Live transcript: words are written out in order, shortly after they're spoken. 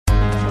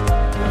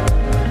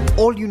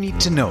all you need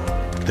to know,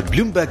 the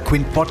Bloomberg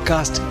Quint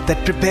podcast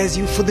that prepares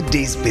you for the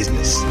day's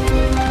business.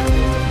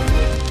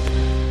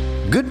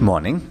 Good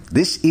morning.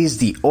 This is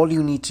the All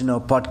You Need to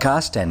Know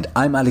podcast, and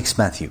I'm Alex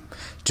Matthew.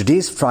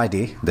 Today's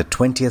Friday, the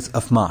 20th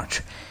of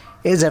March.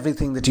 Here's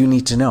everything that you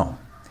need to know.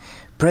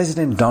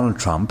 President Donald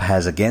Trump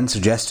has again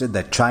suggested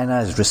that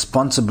China is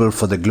responsible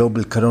for the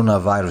global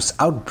coronavirus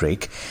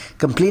outbreak,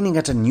 complaining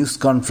at a news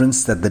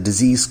conference that the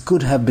disease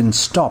could have been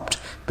stopped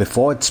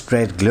before it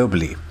spread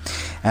globally.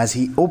 As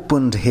he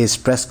opened his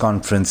press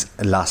conference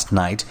last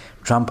night,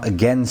 Trump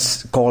again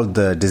called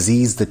the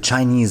disease the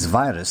Chinese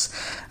virus,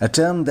 a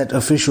term that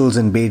officials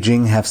in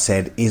Beijing have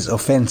said is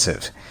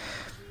offensive.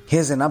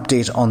 Here's an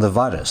update on the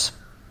virus.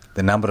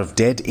 The number of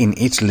dead in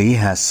Italy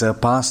has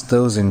surpassed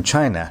those in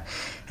China,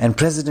 and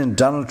President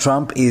Donald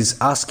Trump is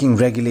asking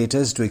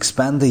regulators to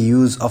expand the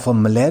use of a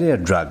malaria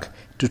drug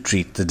to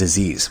treat the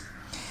disease.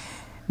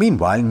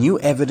 Meanwhile, new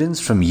evidence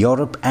from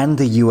Europe and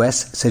the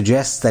US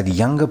suggests that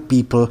younger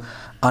people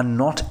are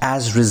not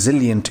as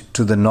resilient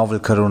to the novel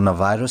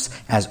coronavirus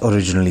as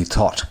originally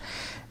thought.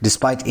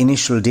 Despite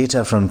initial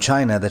data from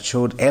China that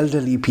showed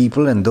elderly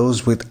people and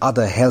those with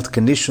other health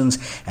conditions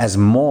as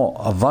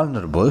more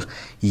vulnerable,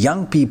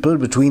 young people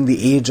between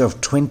the age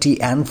of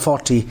 20 and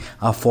 40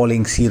 are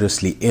falling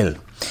seriously ill.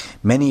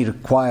 Many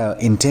require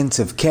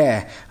intensive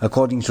care,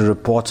 according to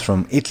reports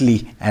from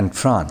Italy and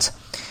France.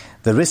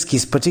 The risk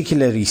is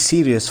particularly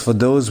serious for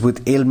those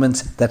with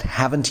ailments that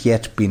haven't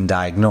yet been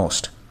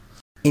diagnosed.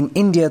 In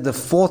India, the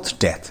fourth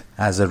death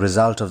as a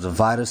result of the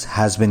virus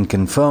has been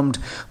confirmed,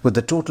 with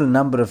the total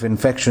number of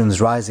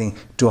infections rising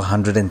to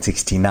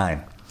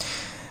 169.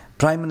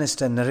 Prime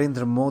Minister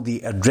Narendra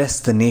Modi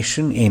addressed the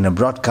nation in a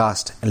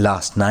broadcast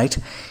last night.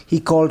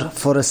 He called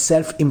for a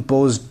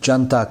self-imposed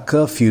Janta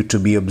curfew to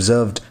be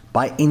observed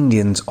by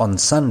Indians on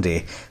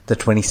Sunday, the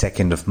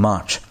 22nd of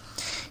March.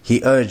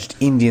 He urged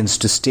Indians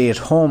to stay at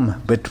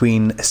home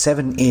between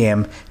 7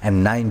 a.m.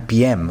 and 9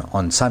 p.m.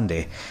 on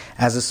Sunday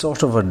as a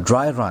sort of a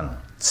dry run,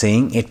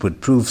 saying it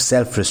would prove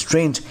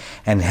self-restraint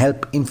and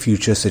help in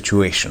future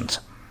situations.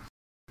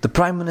 The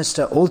Prime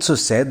Minister also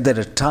said that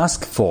a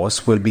task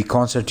force will be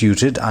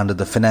constituted under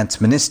the Finance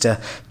Minister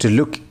to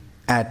look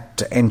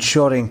at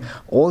ensuring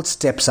all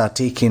steps are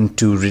taken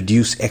to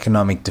reduce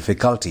economic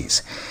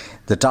difficulties.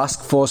 The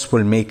task force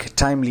will make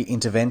timely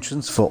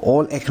interventions for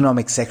all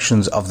economic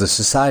sections of the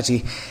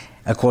society,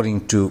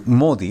 according to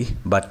Modi,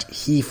 but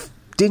he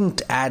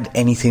didn't add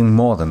anything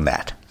more than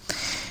that.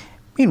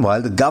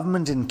 Meanwhile, the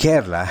government in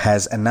Kerala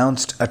has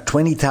announced a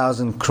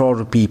 20,000 crore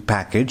rupee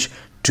package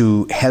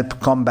to help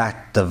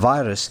combat the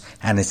virus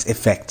and its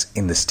effects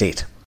in the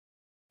state.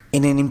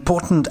 In an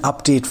important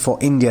update for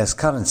India's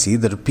currency,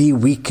 the rupee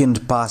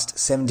weakened past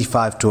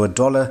 75 to a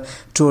dollar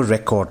to a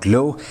record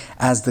low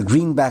as the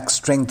greenback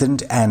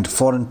strengthened and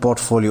foreign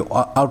portfolio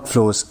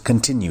outflows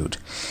continued.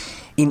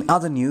 In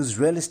other news,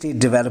 real estate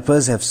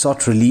developers have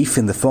sought relief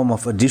in the form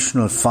of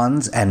additional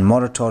funds and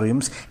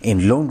moratoriums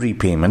in loan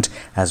repayment,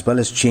 as well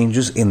as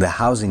changes in the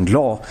housing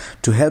law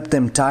to help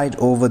them tide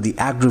over the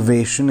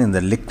aggravation in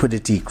the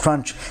liquidity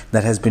crunch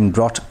that has been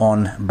brought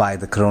on by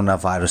the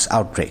coronavirus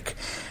outbreak.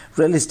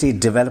 Real estate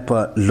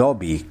developer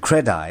lobby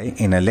Credai,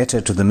 in a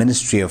letter to the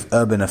Ministry of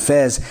Urban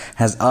Affairs,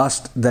 has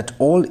asked that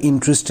all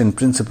interest and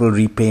principal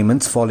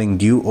repayments falling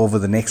due over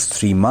the next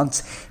 3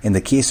 months in the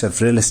case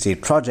of real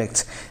estate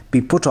projects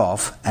be put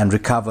off and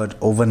recovered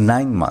over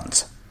 9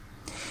 months.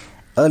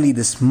 Early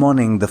this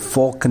morning, the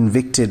 4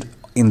 convicted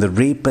in the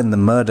rape and the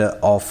murder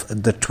of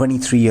the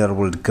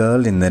 23-year-old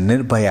girl in the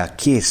Nirbhaya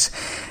case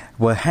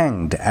were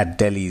hanged at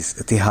Delhi's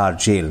Tihar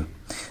jail.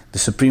 The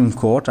Supreme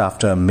Court,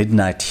 after a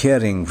midnight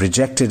hearing,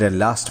 rejected a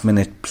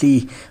last-minute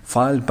plea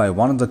filed by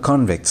one of the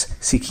convicts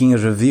seeking a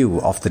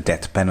review of the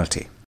death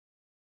penalty.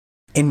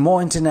 In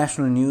more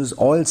international news,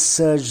 oil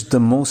surged the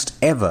most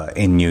ever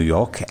in New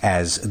York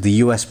as the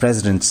US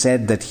president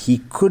said that he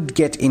could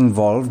get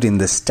involved in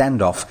the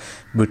standoff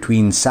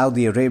between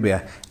Saudi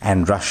Arabia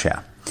and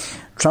Russia.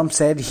 Trump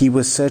said he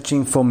was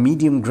searching for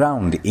medium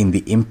ground in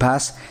the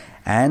impasse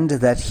and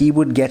that he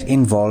would get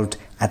involved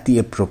at the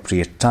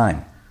appropriate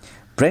time.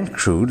 Brent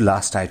crude,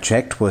 last I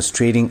checked, was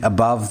trading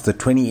above the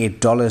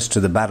 $28 to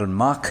the barrel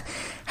mark,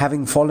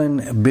 having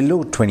fallen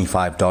below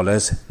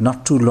 $25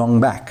 not too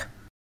long back.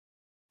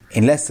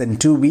 In less than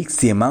 2 weeks,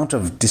 the amount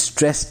of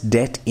distressed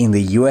debt in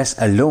the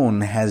US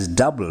alone has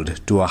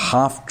doubled to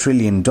 $500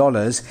 billion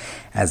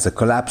as the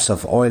collapse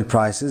of oil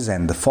prices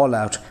and the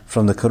fallout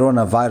from the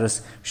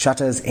coronavirus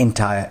shutters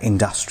entire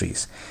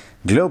industries.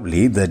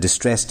 Globally, the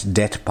distressed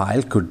debt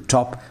pile could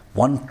top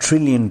 $1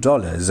 trillion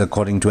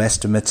according to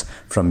estimates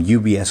from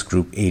UBS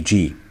Group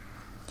AG.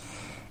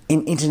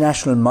 In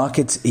international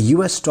markets,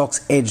 US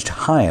stocks edged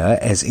higher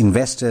as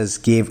investors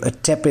gave a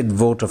tepid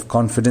vote of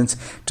confidence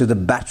to the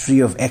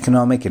battery of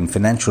economic and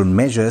financial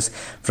measures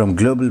from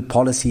global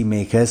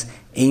policymakers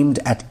aimed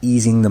at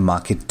easing the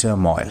market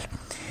turmoil.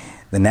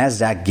 The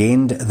Nasdaq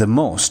gained the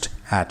most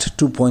at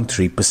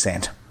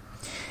 2.3%.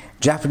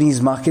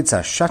 Japanese markets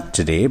are shut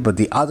today, but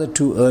the other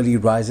 2 early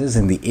risers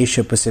in the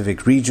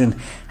Asia-Pacific region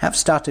have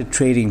started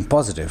trading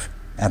positive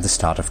at the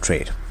start of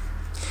trade.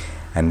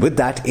 And with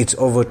that, it's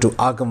over to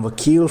Agam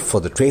Vakil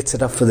for the trade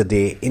setup for the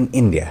day in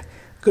India.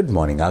 Good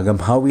morning,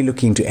 Agam. How are we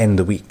looking to end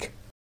the week?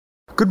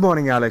 Good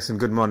morning, Alex, and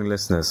good morning,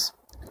 listeners.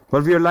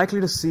 Well, we are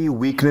likely to see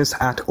weakness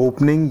at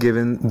opening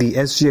given the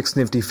SGX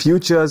Nifty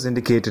futures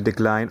indicate a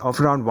decline of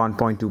around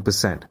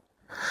 1.2%.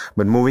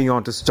 But moving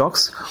on to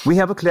stocks, we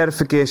have a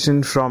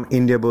clarification from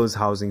Indiabulls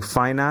Housing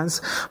Finance,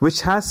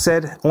 which has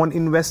said on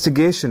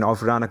investigation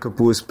of Rana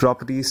Kapoor's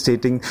property,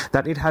 stating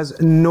that it has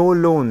no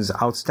loans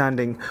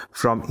outstanding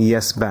from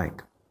Yes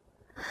Bank.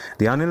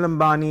 The Anil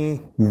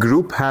Ambani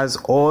Group has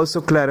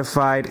also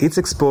clarified its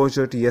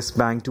exposure to Yes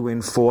Bank to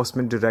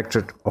Enforcement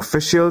Directorate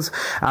officials.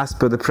 As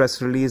per the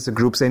press release, the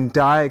group's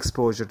entire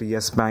exposure to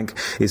Yes Bank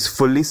is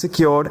fully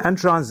secured and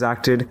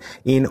transacted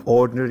in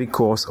ordinary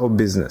course of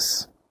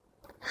business.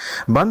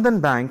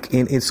 Bandhan Bank,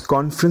 in its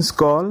conference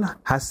call,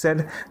 has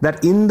said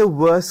that in the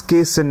worst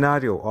case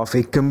scenario of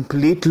a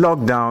complete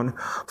lockdown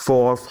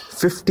for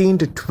 15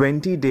 to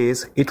 20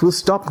 days, it will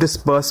stop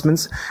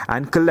disbursements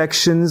and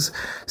collections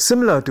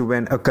similar to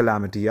when a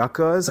calamity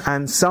occurs,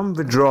 and some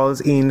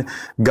withdrawals in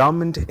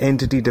government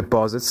entity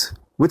deposits,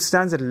 which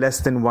stands at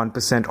less than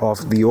 1%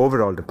 of the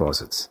overall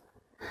deposits.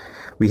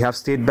 We have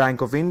State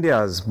Bank of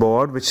India's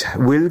board, which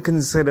will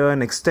consider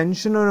an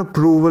extension or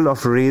approval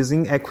of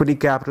raising equity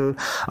capital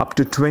up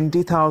to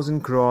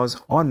 20,000 crores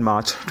on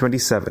March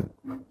 27.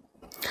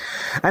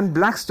 And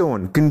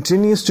Blackstone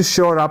continues to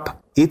shore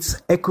up its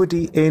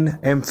equity in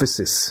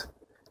Mphasis.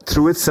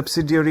 Through its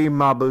subsidiary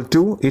Marble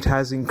 2, it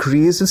has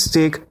increased its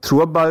stake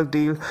through a bulk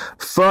deal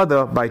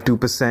further by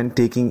 2%,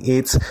 taking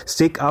its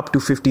stake up to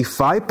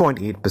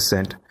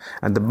 55.8%,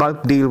 and the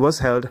bulk deal was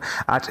held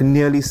at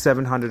nearly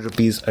 700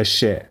 rupees a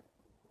share.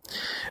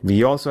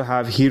 We also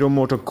have Hero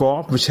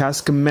MotoCorp, which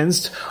has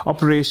commenced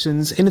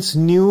operations in its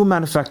new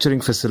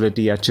manufacturing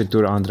facility at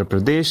Chittoor, Andhra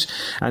Pradesh,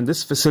 and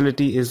this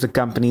facility is the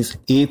company's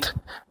 8th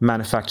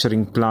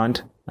manufacturing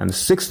plant and the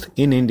 6th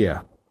in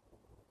India.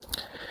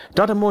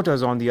 Tata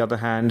Motors, on the other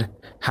hand,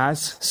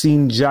 has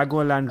seen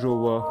Jaguar Land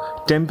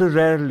Rover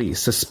temporarily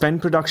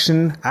suspend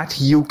production at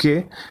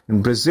UK,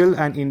 and Brazil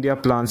and India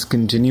plants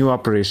continue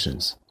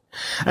operations.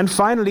 And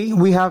finally,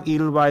 we have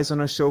Edelweiss on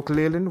Ashok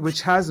Leyland,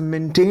 which has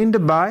maintained a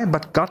buy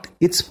but cut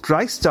its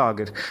price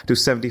target to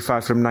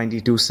 75 from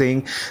 92,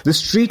 saying the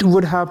street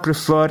would have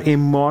preferred a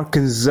more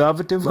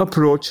conservative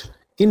approach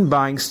in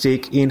buying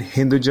stake in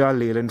Hinduja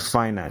Leyland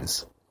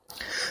Finance.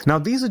 Now,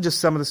 these are just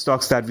some of the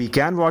stocks that we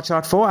can watch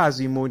out for as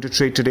we move into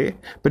trade today.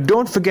 But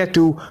don't forget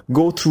to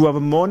go through our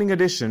morning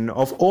edition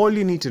of All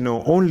You Need to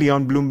Know only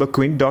on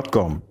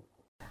BloombergQuint.com.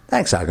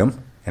 Thanks,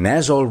 Agam. And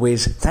as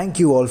always, thank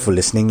you all for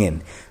listening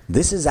in.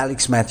 This is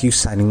Alex Matthews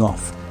signing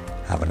off.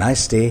 Have a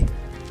nice day,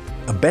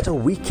 a better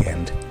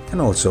weekend, and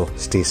also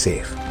stay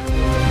safe.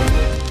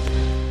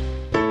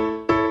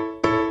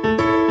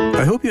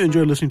 I hope you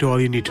enjoyed listening to All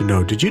You Need to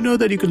Know. Did you know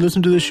that you can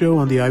listen to the show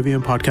on the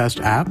IVM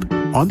Podcast app?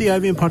 On the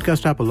IVM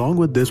Podcast app, along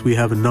with this, we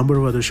have a number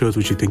of other shows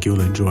which you think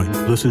you'll enjoy.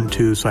 Listen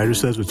to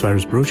Cyrus Says with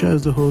Cyrus Brocha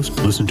as the host.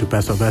 Listen to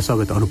Paisa Vaisa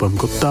with Anupam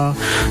Gupta.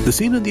 The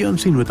Scene and the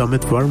Unseen with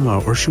Amit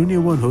Verma, or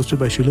Shunya One hosted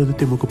by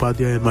Shiladitya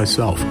Mukhopadhyay and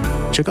myself.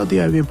 Check out the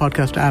IVM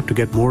Podcast app to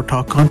get more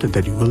talk content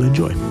that you will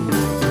enjoy.